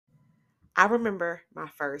I remember my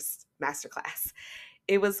first masterclass.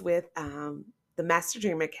 It was with the Master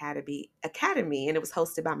Dream Academy, and it was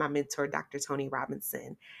hosted by my mentor, Dr. Tony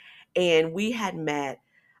Robinson. And we had met,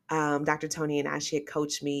 Dr. Tony and I. She had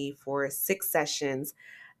coached me for 6 sessions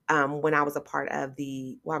when I was a part of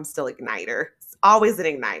I'm still Igniter, always an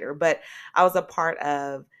Igniter, but I was a part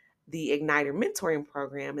of the Igniter mentoring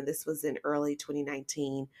program. And this was in early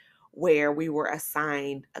 2019, where we were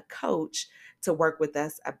assigned a coach to work with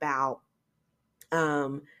us about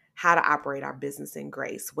how to operate our business in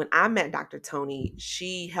grace. When I met Dr. Tony,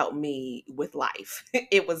 she helped me with life.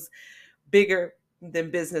 It was bigger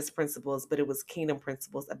than business principles, but it was kingdom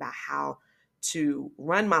principles about how to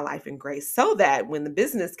run my life in grace, so that when the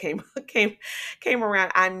business came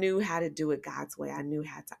around, I knew how to do it God's way. I knew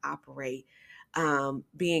how to operate,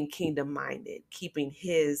 being kingdom minded, keeping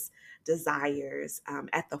His desires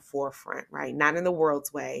at the forefront, right? Not in the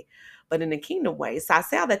world's way, but in the kingdom way. So I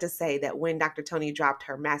say all that to say that when Dr. Tony dropped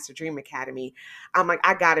her Master Dream Academy, I'm like,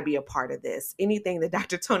 I got to be a part of this. Anything that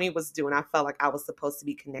Dr. Tony was doing, I felt like I was supposed to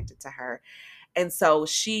be connected to her. And so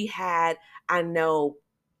she had, I know,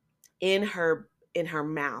 in her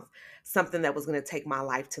mouth, something that was going to take my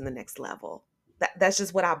life to the next level. That's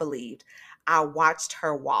just what I believed. I watched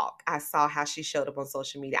her walk. I saw how she showed up on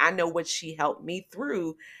social media. I know what she helped me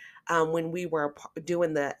through when we were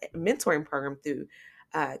doing the mentoring program through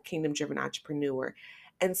Kingdom Driven Entrepreneur.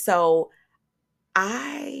 And so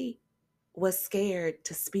I was scared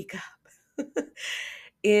to speak up.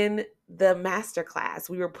 In the masterclass,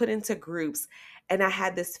 we were put into groups, and I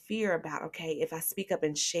had this fear about, okay, if I speak up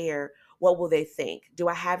and share, what will they think? Do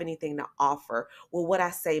I have anything to offer? Will what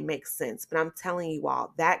I say make sense? But I'm telling you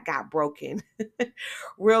all, that got broken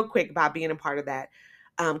real quick by being a part of that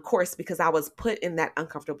course, because I was put in that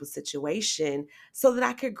uncomfortable situation so that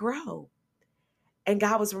I could grow. And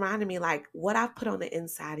God was reminding me, like, what I've put on the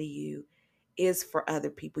inside of you is for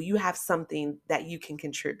other people. You have something that you can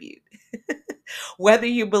contribute. Whether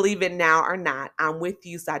you believe it now or not, I'm with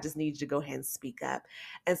you. So I just need you to go ahead and speak up.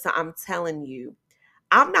 And so I'm telling you,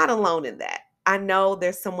 I'm not alone in that. I know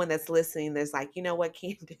there's someone that's listening that's like, you know what,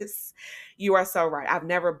 Candace, you are so right. I've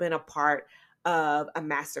never been a part of a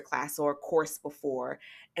masterclass or a course before,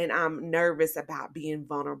 and I'm nervous about being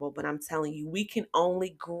vulnerable. But I'm telling you, we can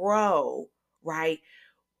only grow, right?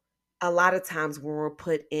 A lot of times when we're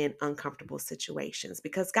put in uncomfortable situations,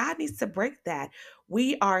 because God needs to break that.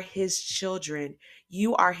 We are His children.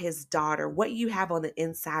 You are His daughter. What you have on the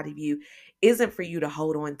inside of you isn't for you to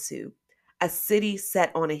hold on to. A city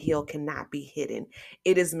set on a hill cannot be hidden.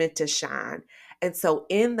 It is meant to shine. And so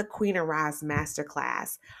in the Queen Arise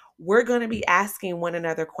Masterclass, we're going to be asking one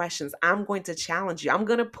another questions. I'm going to challenge you. I'm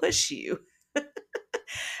going to push you.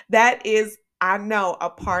 That is, I know, a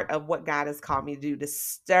part of what God has called me to do, to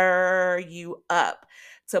stir you up,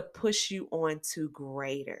 to push you on to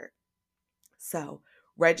greater. So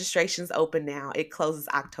registration's open now. It closes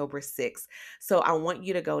October 6th. So I want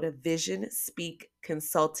you to go to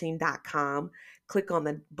visionspeakconsulting.com, click on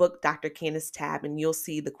the Book Dr. Candace tab, and you'll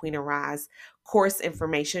see the Queen Arise course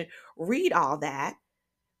information. Read all that.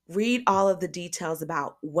 Read all of the details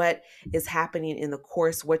about what is happening in the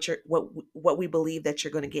course, what we believe that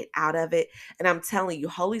you're going to get out of it. And I'm telling you,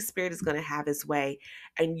 Holy Spirit is going to have His way,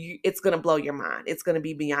 and it's going to blow your mind. It's going to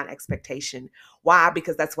be beyond expectation. Why?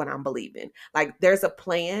 Because that's what I'm believing. Like, there's a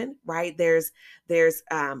plan, right? There's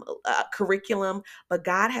a curriculum, but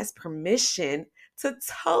God has permission to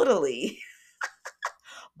totally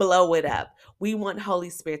blow it up. We want Holy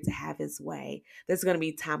Spirit to have His way. There's going to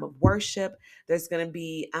be time of worship. There's going to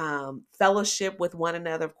be fellowship with one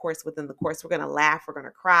another. Of course, within the course, we're going to laugh. We're going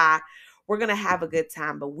to cry. We're going to have a good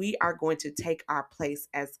time, but we are going to take our place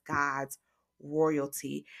as God's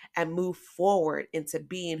royalty and move forward into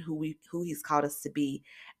being who He's called us to be,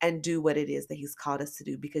 and do what it is that He's called us to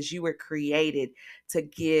do, because you were created to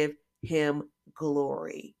give Him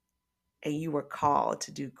glory. And you were called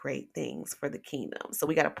to do great things for the kingdom. So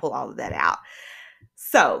we got to pull all of that out.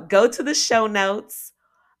 So go to the show notes,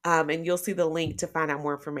 and you'll see the link to find out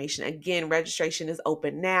more information. Again, registration is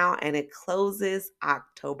open now, and it closes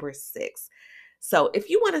October 6th. So if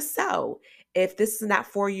you want to sow, if this is not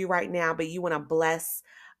for you right now, but you want to bless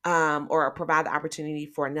or provide the opportunity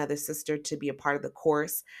for another sister to be a part of the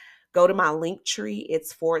course, go to my link tree.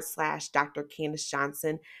 It's /Dr. Candace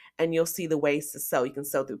Johnson, and you'll see the ways to sow. You can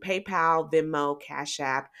sow through PayPal, Venmo, Cash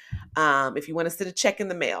App. If you want to send a check in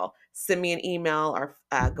the mail, send me an email, or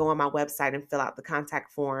go on my website and fill out the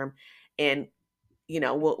contact form, and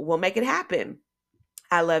we'll make it happen.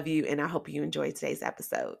 I love you, and I hope you enjoyed today's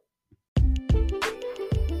episode.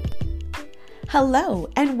 Hello,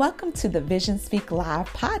 and welcome to the Vision Speak Live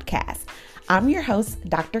podcast. I'm your host,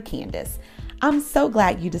 Dr. Candace. I'm so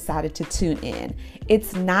glad you decided to tune in.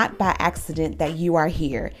 It's not by accident that you are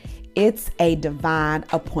here. It's a divine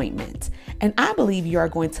appointment. And I believe you are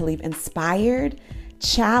going to leave inspired,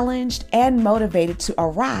 challenged, and motivated to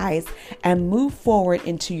arise and move forward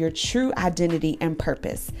into your true identity and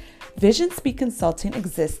purpose. Vision Speak Consulting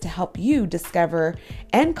exists to help you discover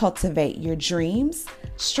and cultivate your dreams,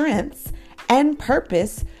 strengths, and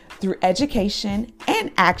purpose through education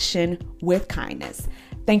and action with kindness.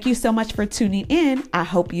 Thank you so much for tuning in. I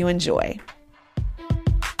hope you enjoy.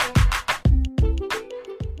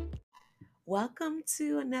 Welcome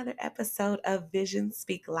to another episode of Vision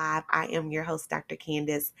Speak Live. I am your host, Dr.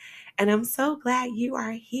 Candace, and I'm so glad you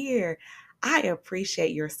are here. I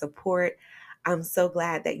appreciate your support. I'm so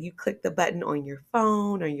glad that you clicked the button on your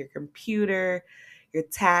phone, on your computer, your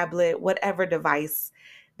tablet, whatever device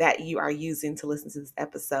that you are using to listen to this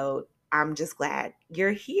episode. I'm just glad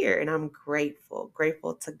you're here, and I'm grateful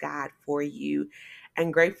to God for you,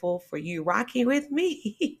 and grateful for you rocking with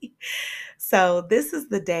me. So, this is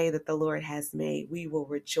the day that the Lord has made. We will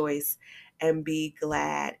rejoice and be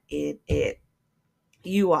glad in it.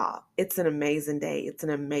 You all, it's an amazing day. It's an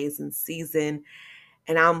amazing season,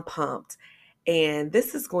 and I'm pumped. And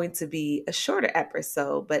this is going to be a shorter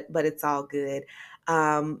episode, but it's all good.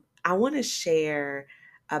 I want to share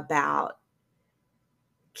about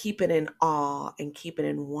keeping in awe and keeping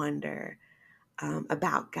in wonder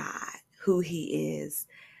about God, who He is,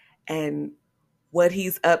 and what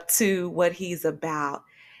He's up to, what He's about.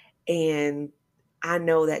 And I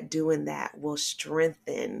know that doing that will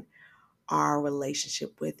strengthen our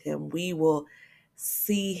relationship with Him. We will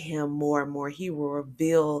see Him more and more. He will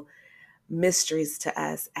reveal mysteries to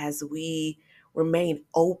us as we remain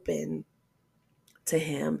open to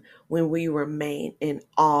Him, when we remain in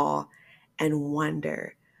awe and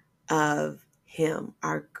wonder of Him,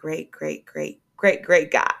 our great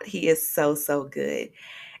God. He is so good.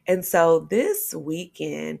 And so this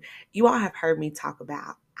weekend, you all have heard me talk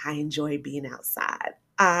about I enjoy being outside.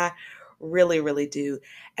 I really do.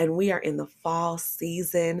 And we are in the fall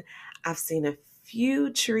season. I've seen a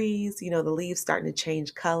few trees, the leaves starting to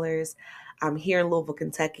change colors. I'm here in Louisville,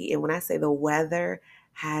 Kentucky. And when I say the weather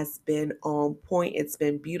has been on point, it's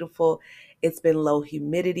been beautiful. It's been low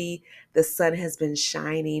humidity. The sun has been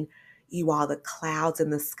shining. You all, the clouds in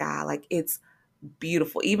the sky, like it's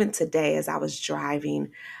beautiful. Even today, as I was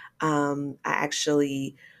driving, I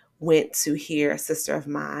actually went to hear a sister of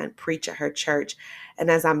mine preach at her church.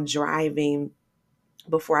 And as I'm driving,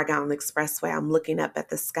 before I got on the expressway, I'm looking up at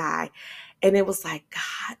the sky. And it was like,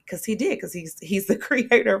 God, because he's the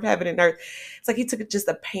creator of heaven and earth. It's like he took just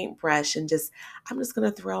a paintbrush and I'm just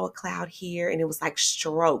going to throw a cloud here. And it was like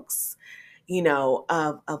strokes,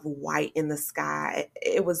 of white in the sky.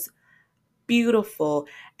 It was beautiful.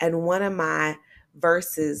 And one of my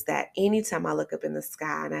verses that anytime I look up in the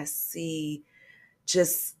sky and I see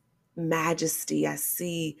just majesty, I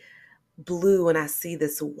see blue and I see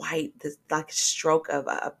this white, this like stroke of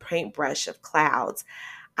a paintbrush of clouds,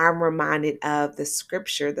 I'm reminded of the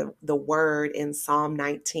scripture, the word in Psalm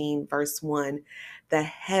 19, verse 1, the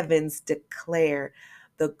heavens declare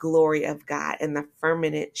the glory of God, and the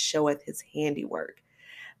firmament showeth his handiwork.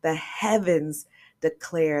 The heavens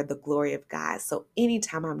declare the glory of God. So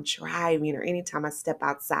anytime I'm driving or anytime I step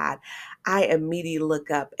outside, I immediately look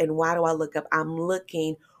up. And why do I look up? I'm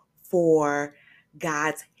looking for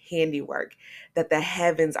God's handiwork, that the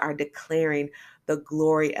heavens are declaring the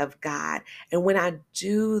glory of God. And when I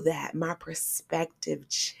do that, my perspective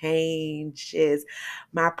changes.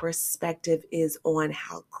 My perspective is on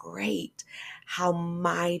how great, how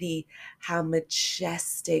mighty, how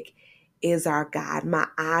majestic is our God. My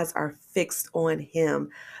eyes are fixed on Him,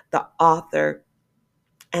 the author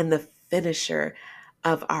and the finisher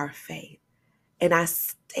of our faith. And I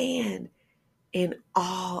stand in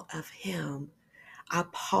awe of Him. I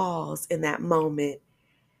pause in that moment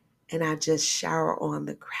and I just shower on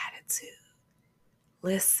the gratitude.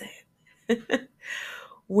 Listen,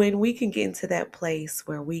 when we can get into that place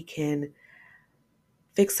where we can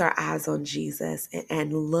fix our eyes on Jesus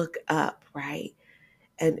and look up, right?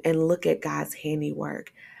 And look at God's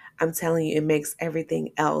handiwork, I'm telling you, it makes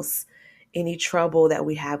everything else, any trouble that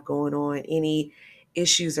we have going on, any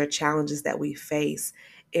issues or challenges that we face,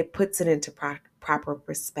 it puts it into proper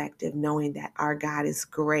perspective, knowing that our God is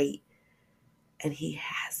great and He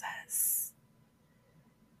has us,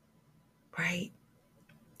 right?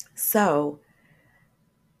 So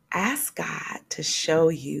ask God to show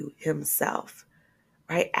you Himself,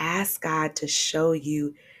 right? Ask God to show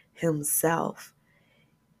you Himself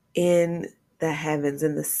in the heavens,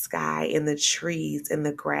 in the sky, in the trees, in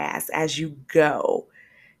the grass, as you go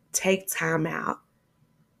Take time out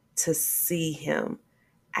to see him.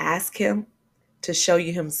 Ask him to show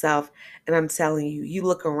you himself. And I'm telling you, you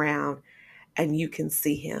look around and you can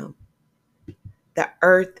see him. The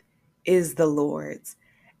earth is the Lord's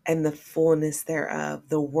and the fullness thereof,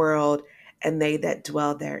 the world and they that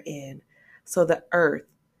dwell therein. So the earth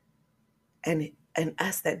and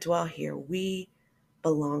us that dwell here, we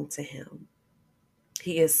belong to him.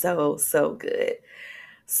 He is so, so good.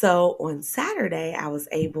 So on Saturday, I was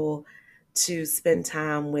able to spend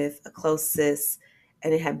time with a close sis,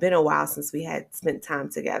 and it had been a while since we had spent time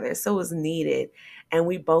together. So it was needed. And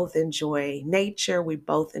we both enjoy nature. We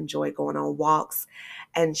both enjoy going on walks.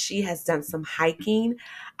 And she has done some hiking.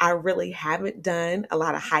 I really haven't done a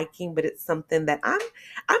lot of hiking, but it's something that I'm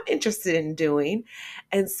interested in doing.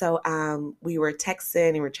 And so we were texting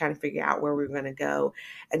and we were trying to figure out where we were going to go.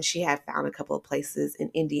 And she had found a couple of places in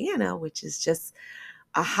Indiana, which is just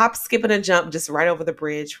a hop, skip, and a jump just right over the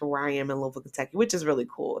bridge for where I am in Louisville, Kentucky, which is really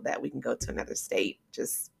cool that we can go to another state,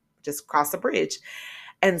 just cross the bridge.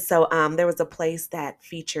 And so there was a place that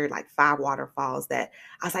featured like 5 waterfalls that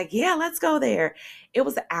I was like, yeah, let's go there. It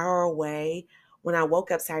was an hour away. When I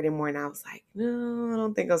woke up Saturday morning, I was like, no, I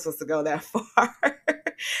don't think I'm supposed to go that far.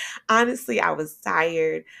 Honestly, I was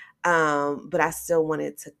tired, but I still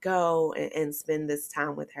wanted to go and spend this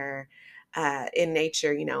time with her in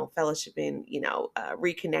nature, fellowshipping,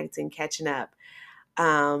 reconnecting, catching up.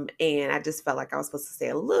 And I just felt like I was supposed to stay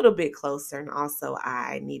a little bit closer. And also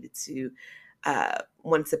I needed to,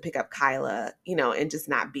 wanted to pick up Kyla, and just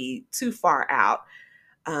not be too far out,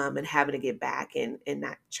 and having to get back and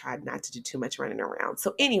not try not to do too much running around.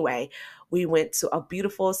 So anyway, we went to a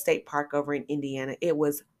beautiful state park over in Indiana. It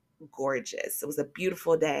was gorgeous. It was a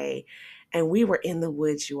beautiful day. And we were in the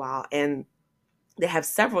woods, you all. And they have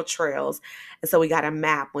several trails. And so we got a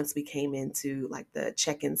map once we came into like the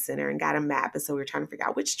check-in center and got a map. And so we were trying to figure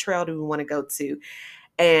out which trail do we want to go to.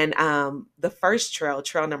 And the first trail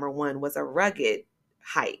number 1, was a rugged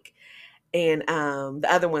hike. And the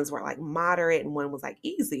other ones were like moderate and one was like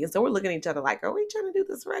easy. And so we're looking at each other like, are we trying to do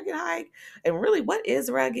this rugged hike? And really, what is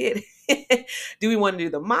rugged? Do we want to do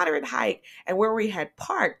the moderate hike? And where we had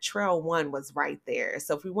parked, trail 1 was right there.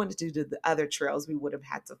 So if we wanted to do the other trails, we would have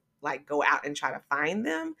had to like go out and try to find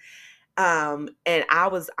them. And I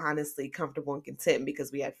was honestly comfortable and content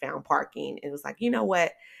because we had found parking. And it was like, you know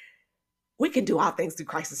what? We can do all things through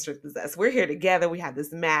Christ who strengthens us. We're here together. We have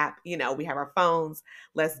this map, we have our phones.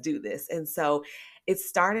 Let's do this. And so it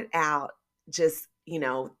started out just,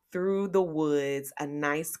 through the woods, a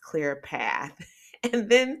nice clear path. And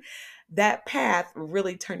then that path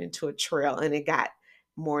really turned into a trail and it got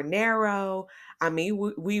more narrow. I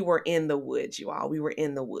mean, we were in the woods, you all. We were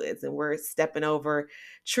in the woods and we're stepping over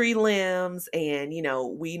tree limbs and,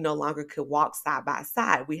 we no longer could walk side by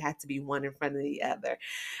side. We had to be one in front of the other.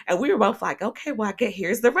 And we were both like, okay, well,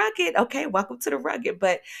 here's the rugged. Okay, welcome to the rugged.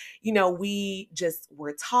 But, we just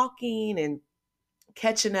were talking and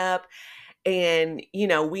catching up. And,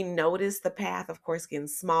 we noticed the path, of course, getting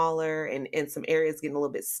smaller and some areas getting a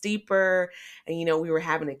little bit steeper. And, we were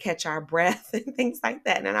having to catch our breath and things like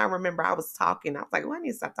that. And I remember I was talking. I was like, well, I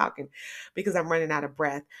need to stop talking because I'm running out of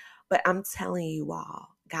breath. But I'm telling you all,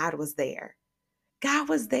 God was there. God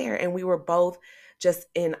was there. And we were both just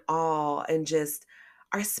in awe and just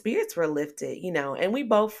our spirits were lifted, and we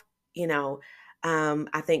both,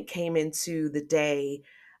 I think came into the day,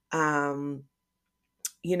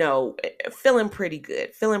 feeling pretty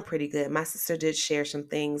good. My sister did share some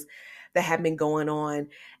things that have been going on,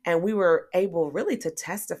 and we were able really to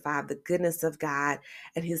testify the goodness of God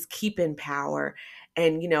and his keeping power.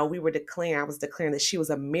 And, I was declaring that she was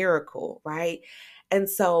a miracle, right? And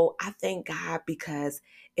so I thank God because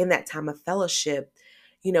in that time of fellowship,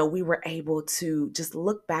 we were able to just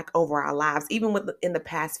look back over our lives, even in the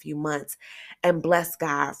past few months, and bless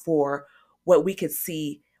God for what we could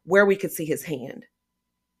see, where we could see his hand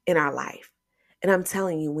in our life. And I'm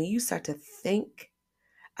telling you, when you start to think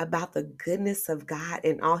about the goodness of God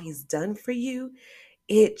and all he's done for you,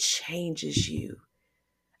 it changes you.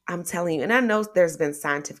 I'm telling you. And I know there's been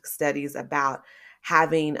scientific studies about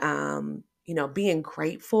having, being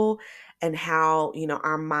grateful and how,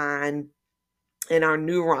 our mind and our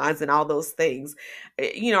neurons and all those things,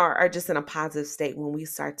 are just in a positive state when we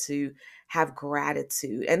start to have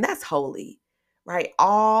gratitude. And that's holy, right?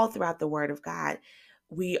 All throughout the word of God,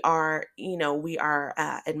 we are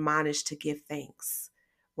admonished to give thanks,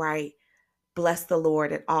 right? Bless the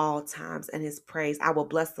Lord at all times and his praise. I will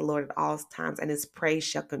bless the Lord at all times and his praise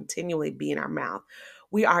shall continually be in our mouth.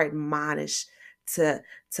 We are admonished to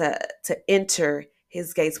enter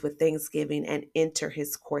his gates with thanksgiving and enter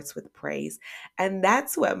his courts with praise. And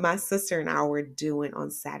that's what my sister and I were doing on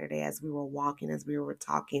Saturday as we were walking, as we were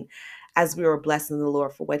talking, as we were blessing the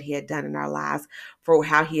Lord for what he had done in our lives, for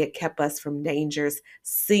how he had kept us from dangers,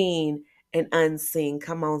 seen and unseen.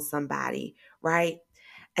 Come on, somebody, right?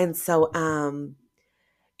 And so,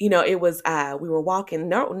 it was we were walking,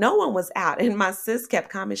 no one was out. And my sis kept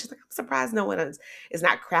commenting, she's like, I'm surprised no one is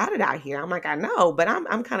not crowded out here. I'm like, I know, but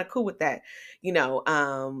I'm kind of cool with that. You know,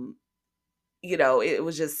 it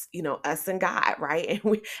was just, us and God, right?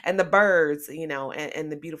 And the birds,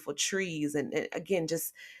 and the beautiful trees and again,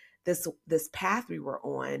 just this path we were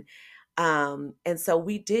on. And so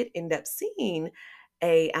we did end up seeing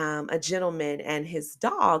a gentleman and his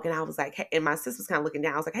dog. And I was like, hey, and my sister was kind of looking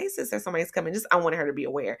down. I was like, hey, sister, somebody's coming. Just I wanted her to be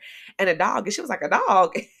aware. And a dog, and she was like, a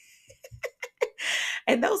dog.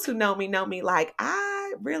 And those who know me, like,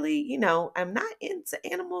 I really, I'm not into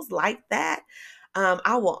animals like that.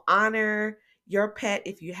 I will honor your pet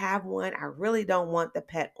if you have one. I really don't want the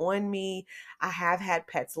pet on me. I have had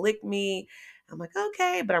pets lick me. I'm like,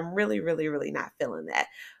 okay, but I'm really, really, really not feeling that.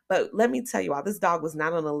 But let me tell you all, this dog was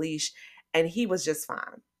not on a leash and he was just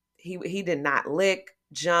fine. He did not lick,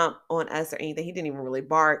 jump on us or anything. He didn't even really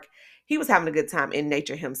bark. He was having a good time in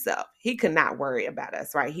nature himself. He could not worry about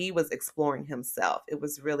us, right? He was exploring himself. It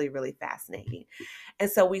was really, really fascinating. And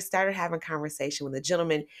so we started having conversation with the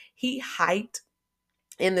gentleman. He hiked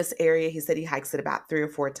in this area. He said he hikes it about 3 or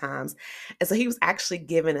 4 times. And so he was actually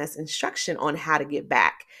giving us instruction on how to get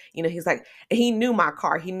back. He's like, and he knew my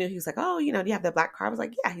car. He was like, oh, do you have that black car? I was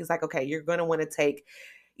like, yeah. He's like, okay, you're going to want to take,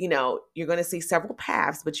 you're going to see several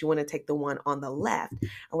paths, but you want to take the one on the left. And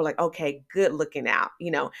we're like, okay, good looking out,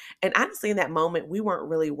 And honestly, in that moment, we weren't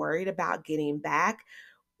really worried about getting back.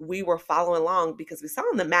 We were following along because we saw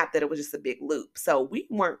on the map that it was just a big loop. So we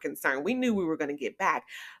weren't concerned. We knew we were going to get back,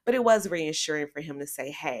 but it was reassuring for him to say,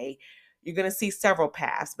 hey, you're going to see several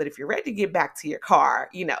paths, but if you're ready to get back to your car,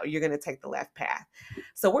 you're going to take the left path.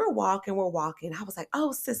 So we're walking. I was like,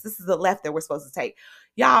 oh, sis, this is the left that we're supposed to take.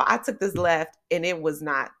 Y'all, I took this left and it was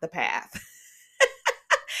not the path.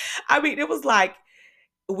 I mean, it was like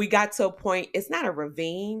we got to a point, it's not a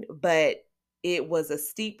ravine, but it was a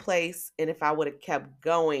steep place. And if I would have kept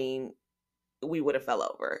going, we would have fell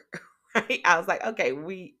over. Right. I was like,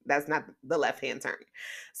 okay, that's not the left-hand turn.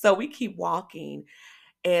 So we keep walking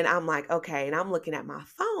and I'm like, okay. And I'm looking at my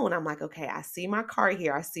phone. I'm like, okay, I see my car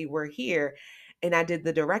here. I see we're here. And I did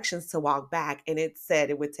the directions to walk back and it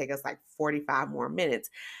said it would take us like 45 more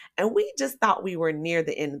minutes. And we just thought we were near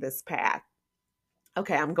the end of this path.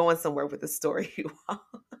 Okay, I'm going somewhere with the story, you all.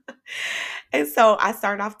 And so I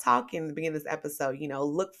started off talking at the beginning of this episode,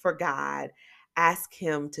 look for God, ask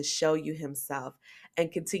him to show you himself,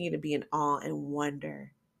 and continue to be in awe and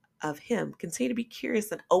wonder of him. Continue to be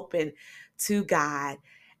curious and open to God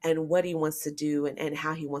and what he wants to do and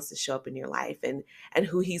how he wants to show up in your life and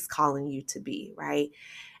who he's calling you to be, right?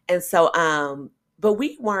 And so, but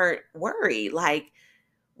we weren't worried. Like,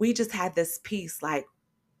 we just had this peace, like,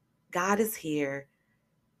 God is here.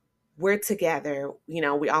 We're together.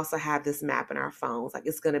 We also have this map in our phones. Like,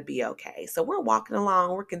 it's going to be okay. So we're walking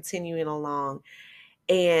along, we're continuing along.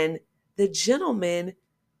 And the gentleman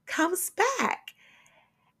comes back.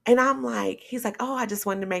 And I'm like, he's like, oh, I just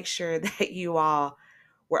wanted to make sure that you all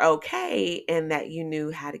were okay and that you knew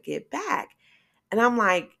how to get back. And I'm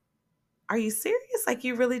like, are you serious? Like,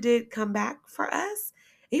 you really did come back for us?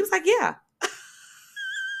 He was like, yeah.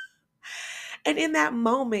 And in that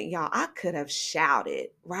moment, y'all, I could have shouted,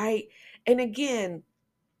 right? And again,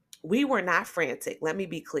 we were not frantic. Let me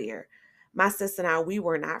be clear. My sister and I, we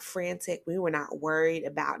were not frantic. We were not worried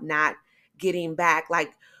about not getting back.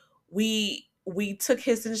 Like, we took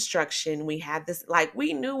his instruction. We had this, like,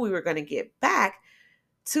 we knew we were going to get back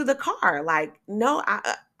to the car. Like, no,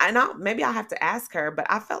 I know maybe I'll have to ask her, but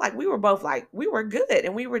I felt like we were both like, we were good.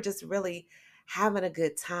 And we were just really having a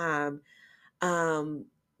good time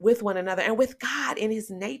with one another and with God in his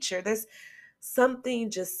nature. There's something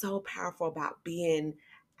just so powerful about being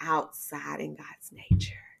outside in God's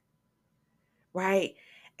nature, right?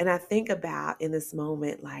 And I think about in this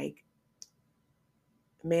moment, like,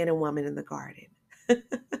 man and woman in the garden,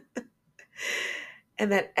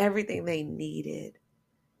 and that everything they needed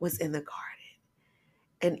was in the garden.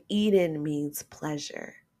 And Eden means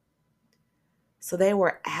pleasure. So they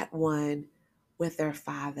were at one with their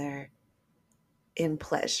Father in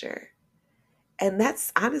pleasure. And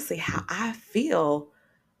that's honestly how I feel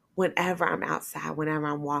whenever I'm outside, whenever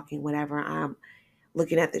I'm walking, whenever I'm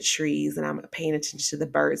looking at the trees and I'm paying attention to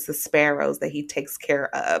the birds, the sparrows that he takes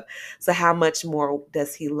care of. So how much more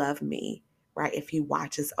does he love me, right? If he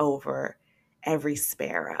watches over every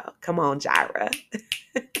sparrow. Come on, Jireh.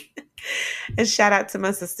 And shout out to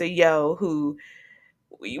my sister Yo, who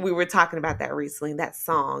we were talking about that recently, that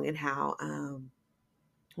song, and how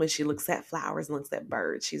when she looks at flowers and looks at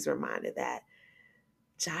birds, she's reminded that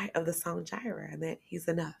of the song Jireh, and that he's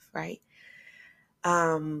enough, right?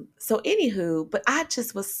 So anywho, but I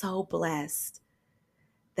just was so blessed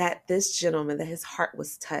that this gentleman, that his heart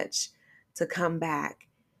was touched to come back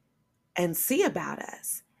and see about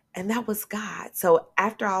us. And that was God. So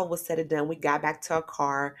after all was said and done, we got back to our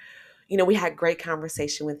car. We had great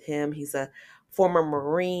conversation with him. He's a former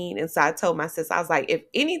Marine. And so I told my sis, I was like, if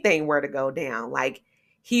anything were to go down, like,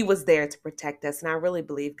 he was there to protect us. And I really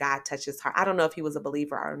believe God touched his heart. I don't know if he was a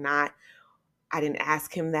believer or not. I didn't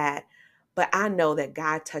ask him that, but I know that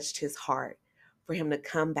God touched his heart for him to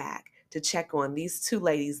come back to check on these two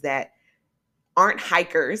ladies that aren't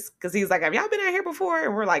hikers, because he's like, have y'all been out here before?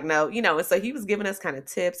 And we're like, no, and so he was giving us kind of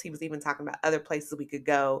tips. He was even talking about other places we could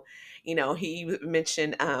go. He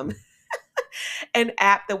mentioned an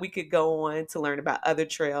app that we could go on to learn about other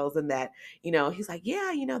trails, and that, he's like,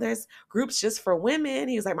 yeah, there's groups just for women.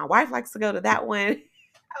 He was like, my wife likes to go to that one.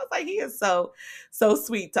 I was like, he is so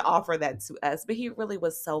sweet to offer that to us. But he really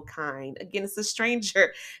was so kind. Again, it's a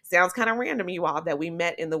stranger. Sounds kind of random, you all, that we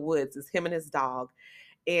met in the woods. It's him and his dog.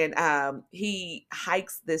 And he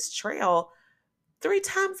hikes this trail 3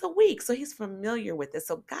 times a week. So he's familiar with it.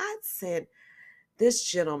 So God sent this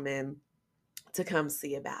gentleman to come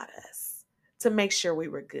see about us, to make sure we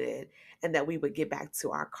were good and that we would get back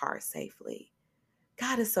to our car safely.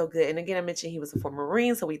 God is so good. And again, I mentioned he was a former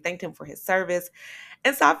Marine, so we thanked him for his service.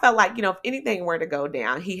 And so I felt like, if anything were to go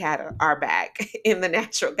down, he had our back in the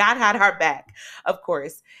natural. God had our back, of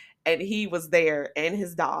course. And he was there, and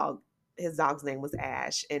his dog. His dog's name was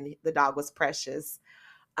Ash, and the dog was Precious.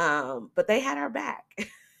 But they had our back.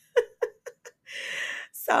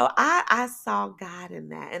 So I saw God in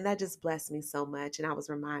that, and that just blessed me so much. And I was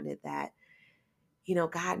reminded that,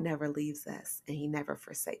 God never leaves us, and he never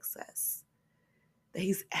forsakes us. That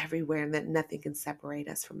he's everywhere, and that nothing can separate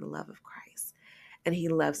us from the love of Christ. And he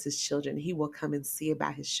loves his children. He will come and see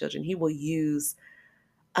about his children. He will use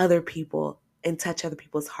other people and touch other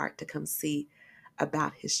people's heart to come see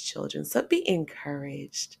about his children. So be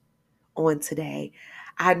encouraged on today.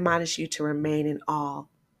 I admonish you to remain in awe,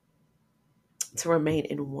 to remain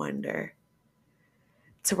in wonder,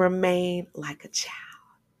 to remain like a child.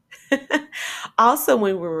 Also,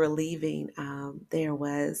 when we were leaving, there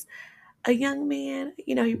was a young man,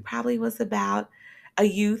 he probably was about a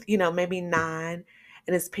youth, maybe 9,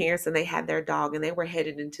 and his parents, and they had their dog, and they were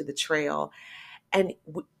headed into the trail. And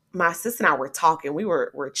my sister and I were talking, we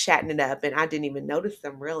were chatting it up, and I didn't even notice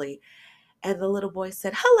them really. And the little boy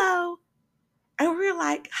said, hello. And we were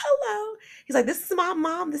like, hello. He's like, this is my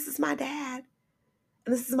mom, this is my dad,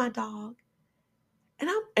 and this is my dog.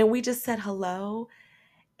 And we just said hello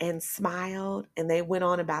and smiled, and they went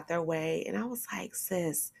on about their way. And I was like,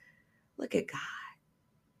 sis, look at God.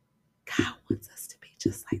 God wants us to be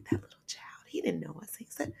just like that little child. He didn't know us. He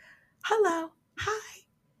said, hello, hi,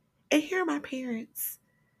 and here are my parents.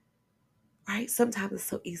 Right? Sometimes it's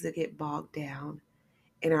so easy to get bogged down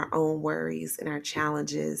in our own worries and our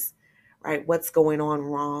challenges, right? What's going on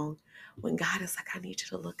wrong? When God is like, I need you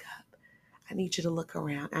to look up. I need you to look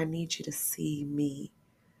around. I need you to see me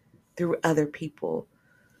through other people,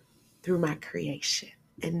 through my creation,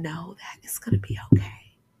 and know that it's going to be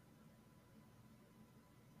okay.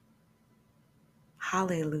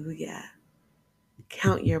 Hallelujah.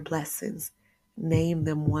 Count your blessings. Name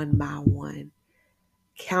them one by one.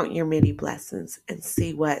 Count your many blessings and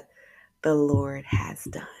see what the Lord has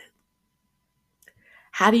done.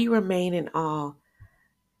 How do you remain in awe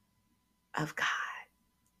of God?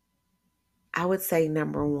 I would say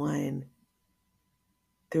number 1,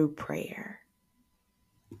 through prayer.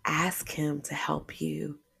 Ask him to help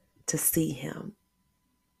you to see him,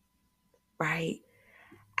 right?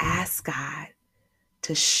 Ask God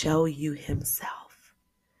to show you himself.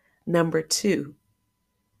 Number 2,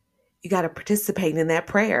 you got to participate in that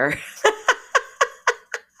prayer,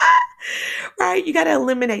 right? You got to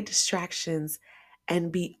eliminate distractions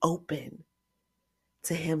and be open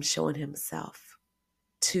to him showing himself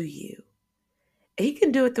to you. And he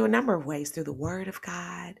can do it through a number of ways, through the word of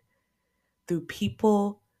God, through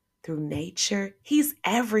people, through nature. He's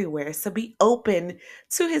everywhere. So be open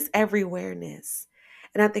to his everywhereness.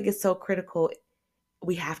 And I think it's so critical.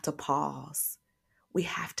 We have to pause. We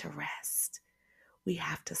have to rest. We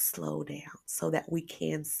have to slow down so that we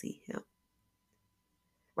can see him.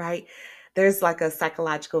 Right? There's like a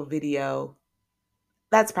psychological video.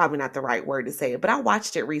 That's probably not the right word to say it, but I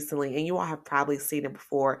watched it recently, and you all have probably seen it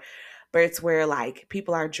before. but it's where like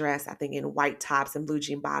people are dressed, I think, in white tops and blue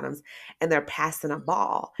jean bottoms, and they're passing a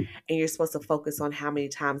ball, and you're supposed to focus on how many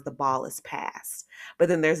times the ball is passed. But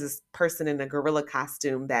then there's this person in a gorilla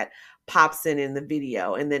costume that pops in the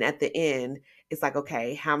video, and then at the end, it's like,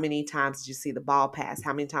 okay, how many times did you see the ball pass?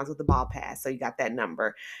 How many times was the ball pass? So you got that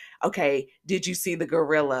number. Okay, did you see the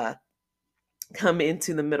gorilla come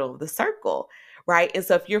into the middle of the circle? Right. And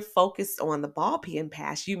so if you're focused on the ball being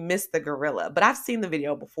passed, you miss the gorilla. But I've seen the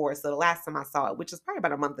video before. So the last time I saw it, which is probably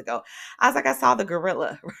about a month ago, I was like, I saw the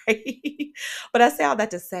gorilla, right? But I say all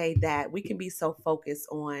that to say that we can be so focused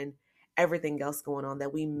on everything else going on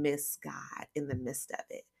that we miss God in the midst of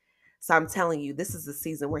it. So I'm telling you, this is the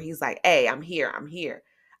season where he's like, hey, I'm here. I'm here.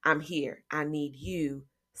 I'm here. I need you,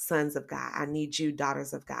 sons of God. I need you,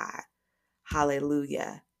 daughters of God.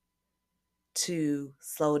 Hallelujah. To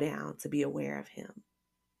slow down, to be aware of him.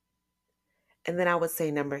 And then I would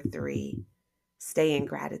say number 3, stay in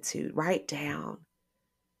gratitude. Write down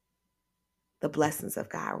the blessings of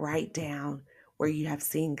God. Write down where you have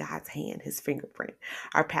seen God's hand, his fingerprint.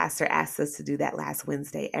 Our pastor asked us to do that last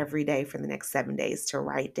Wednesday, every day for the next 7 days, to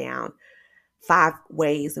write down 5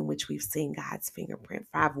 ways in which we've seen God's fingerprint,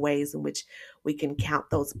 5 ways in which we can count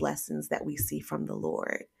those blessings that we see from the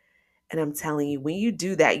Lord. And I'm telling you, when you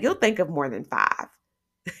do that, you'll think of more than 5.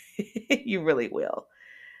 You really will.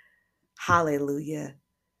 Hallelujah.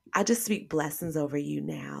 I just speak blessings over you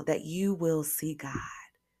now that you will see God,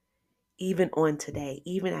 even on today,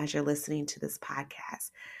 even as you're listening to this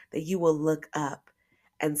podcast, that you will look up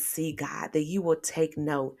and see God, that you will take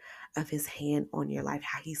note of his hand on your life,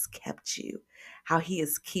 how he's kept you, how he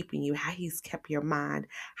is keeping you, how he's kept your mind,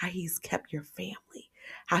 how he's kept your family,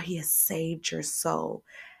 how he has saved your soul,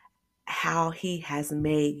 how he has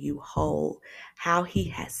made you whole, how he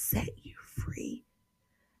has set you free.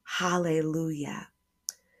 Hallelujah.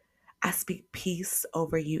 I speak peace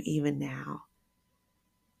over you even now.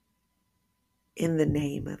 In the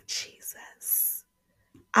name of Jesus.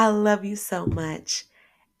 I love you so much.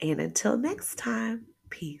 And until next time,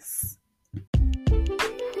 peace.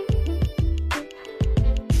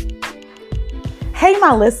 Hey,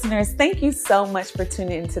 my listeners, thank you so much for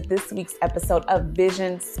tuning into this week's episode of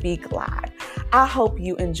Vision Speak Live. I hope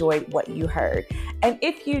you enjoyed what you heard. And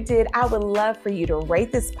if you did, I would love for you to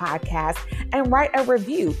rate this podcast and write a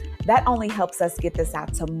review. That only helps us get this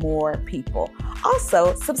out to more people.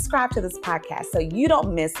 Also, subscribe to this podcast so you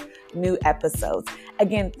don't miss new episodes.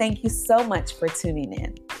 Again, thank you so much for tuning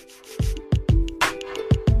in.